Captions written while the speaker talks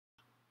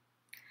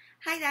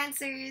Hi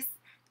dancers!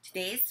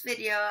 Today's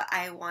video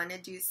I want to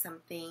do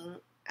something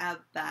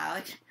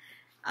about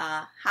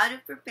how to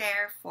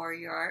prepare for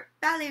your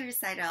ballet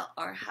recital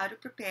or how to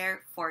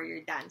prepare for your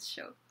dance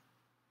show.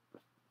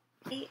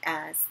 Okay,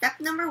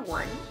 step number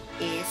one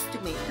is to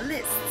make a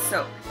list.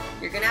 So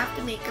you're gonna have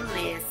to make a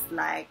list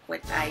like what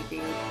I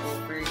did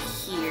over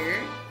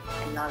here.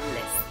 I love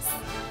lists.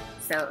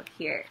 So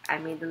here, I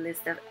made a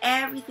list of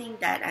everything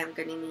that I'm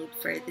gonna need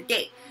for the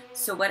day.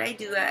 So what I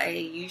do, I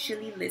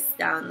usually list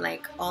down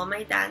like all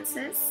my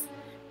dances,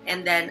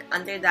 and then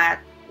under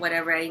that,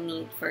 whatever I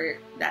need for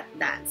that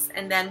dance.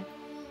 And then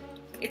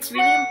it's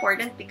really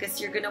important because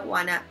you're gonna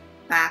wanna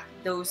pack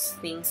those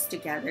things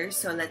together.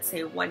 So let's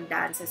say one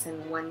dance is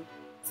in one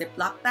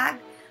Ziploc bag.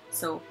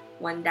 So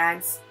one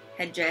dance,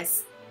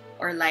 headdress,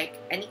 or like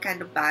any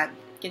kind of bag.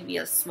 It can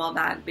be a small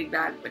bag, big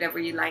bag, whatever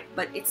you like,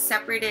 but it's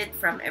separated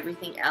from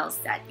everything else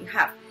that you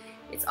have.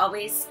 It's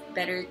always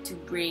better to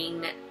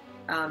bring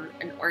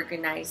an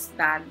organized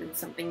bag than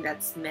something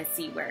that's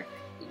messy where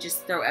you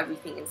just throw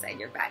everything inside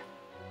your bag.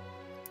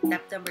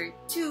 Step number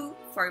two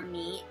for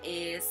me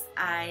is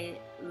I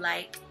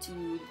like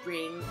to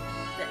bring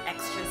the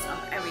extras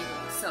of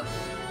everything. So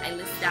I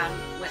list down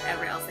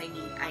whatever else I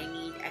need. I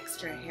need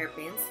extra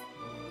hairpins,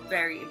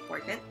 very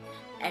important.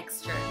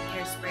 Extra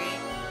hairspray,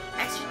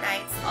 extra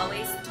tights,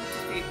 always 2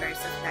 to 3 pairs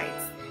of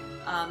tights.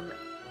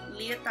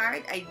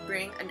 Leotard, I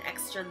bring an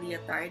extra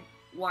leotard.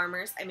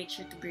 Warmers, I make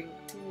sure to bring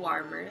 2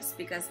 warmers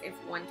because if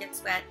one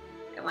gets wet,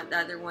 I want the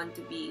other one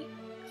to be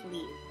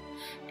clean.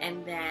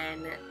 And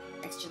then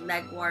extra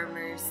leg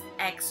warmers,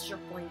 extra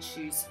point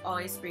shoes.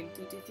 Always bring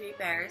 2 to 3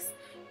 pairs,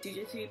 2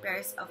 to 3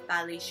 pairs of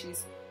ballet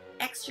shoes.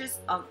 Extras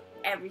of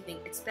everything.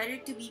 It's better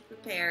to be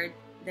prepared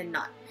than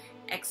not.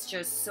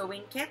 Extra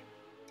sewing kit,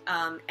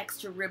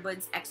 extra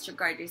ribbons, extra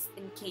garters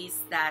in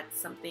case that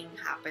something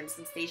happens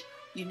on stage.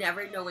 You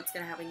never know what's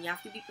gonna happen. You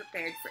have to be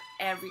prepared for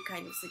every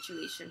kind of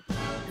situation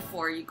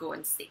before you go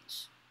on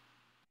stage.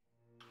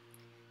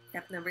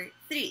 Step number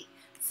 3.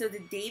 So the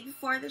day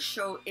before the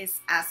show is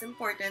as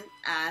important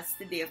as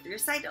the day of the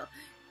recital.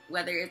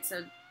 Whether it's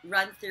a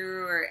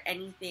run-through or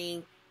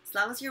anything, as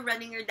long as you're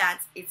running your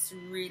dance, it's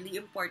really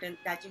important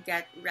that you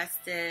get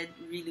rested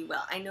really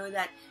well. I know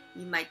that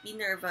you might be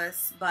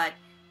nervous, but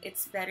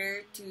it's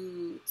better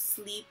to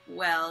sleep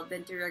well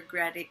than to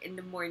regret it in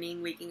the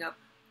morning, waking up,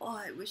 oh,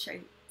 I wish I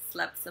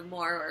slept some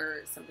more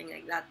or something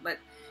like that. But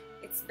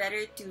it's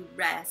better to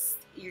rest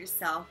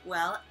yourself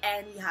well,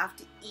 and you have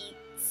to eat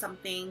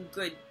something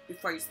good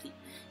before you sleep.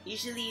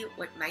 Usually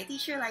what my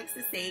teacher likes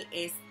to say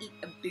is eat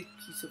a big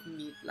piece of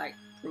meat like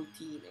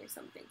protein or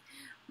something.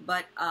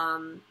 But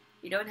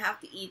you don't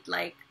have to eat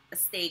like a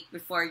steak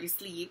before you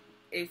sleep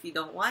if you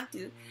don't want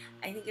to.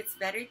 I think it's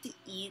better to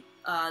eat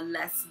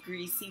less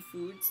greasy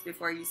foods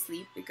before you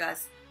sleep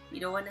because you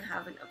don't want to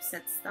have an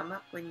upset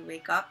stomach when you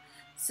wake up.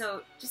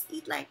 So just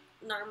eat like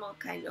normal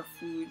kind of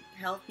food,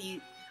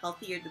 healthier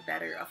the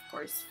better, of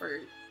course, for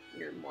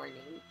your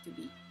morning to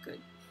be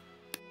good.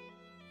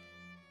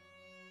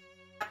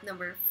 Step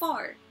number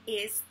 4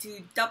 is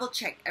to double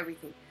check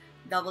everything.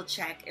 Double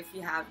check if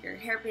you have your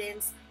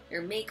hairpins,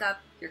 your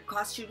makeup, your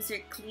costumes are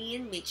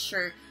clean. Make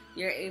sure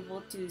you're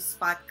able to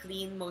spot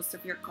clean most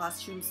of your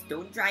costumes.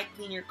 Don't dry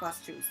clean your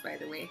costumes, by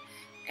the way.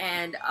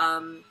 And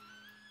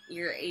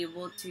you're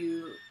able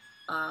to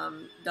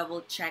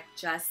double check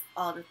just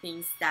all the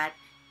things that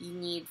you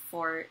need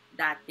for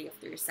that day of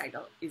the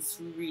recital is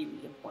really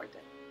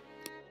important.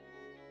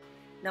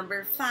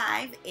 Number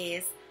 5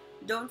 is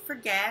don't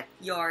forget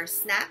your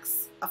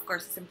snacks. Of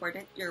course, it's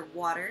important. Your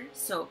water.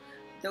 So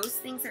those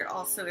things are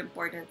also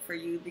important for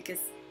you because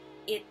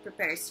it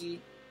prepares you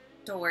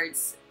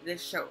towards the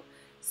show.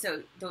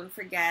 So don't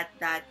forget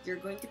that you're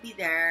going to be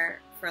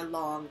there for a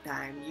long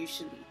time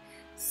usually.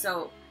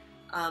 So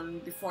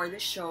before the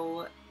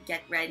show,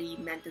 get ready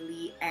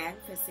mentally and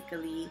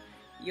physically.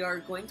 You're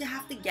going to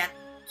have to get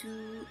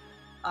to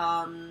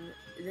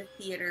the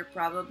theater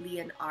probably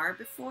an hour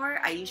before.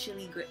 I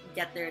usually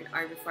get there an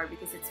hour before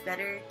because it's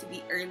better to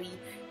be early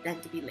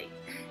than to be late.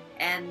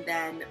 And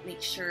then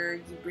make sure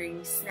you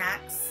bring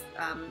snacks,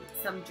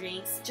 some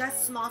drinks,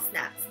 just small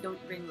snacks.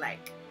 Don't bring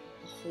like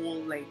a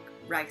whole like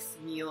rice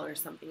meal or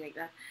something like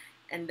that.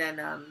 And then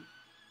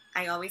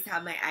I always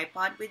have my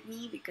iPod with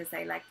me because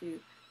I like to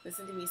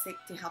listen to music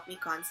to help me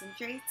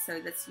concentrate. So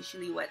that's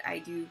usually what I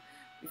do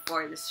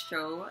before the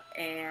show.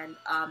 And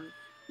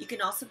you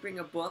can also bring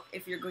a book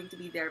if you're going to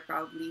be there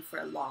probably for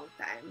a long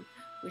time,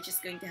 which is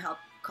going to help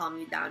calm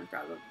you down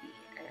probably.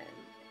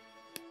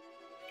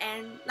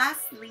 And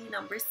lastly,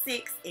 number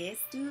 6 is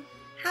to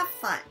have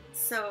fun.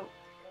 So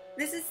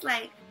this is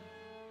like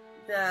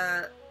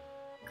the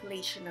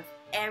collation of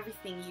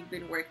everything you've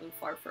been working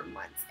for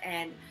months.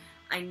 And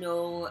I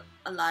know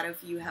a lot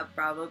of you have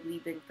probably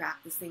been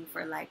practicing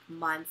for like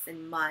months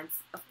and months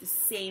of the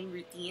same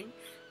routine.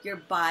 Your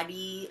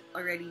body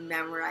already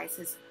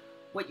memorizes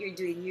what you're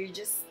doing. You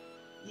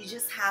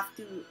just have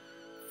to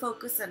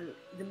focus on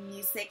the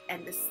music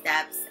and the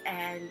steps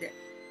and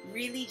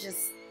really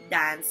just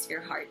dance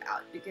your heart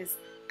out, because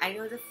I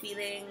know the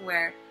feeling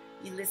where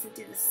you listen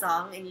to the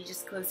song and you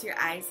just close your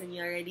eyes and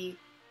you already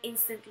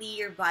instantly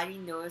your body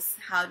knows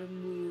how to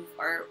move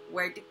or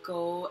where to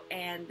go,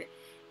 and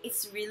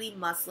it's really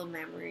muscle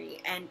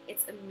memory, and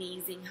it's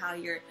amazing how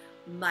your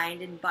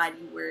mind and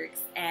body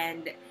works.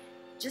 And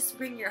just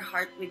bring your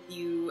heart with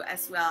you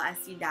as well as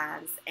you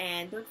dance,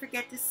 and don't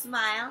forget to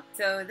smile.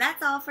 So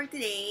that's all for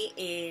today,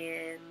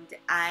 and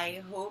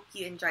I hope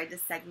you enjoyed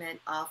this segment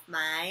of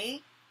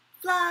my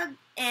vlog,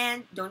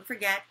 and don't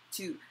forget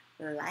to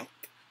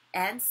like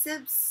and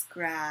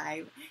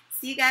subscribe.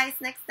 See you guys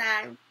next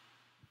time.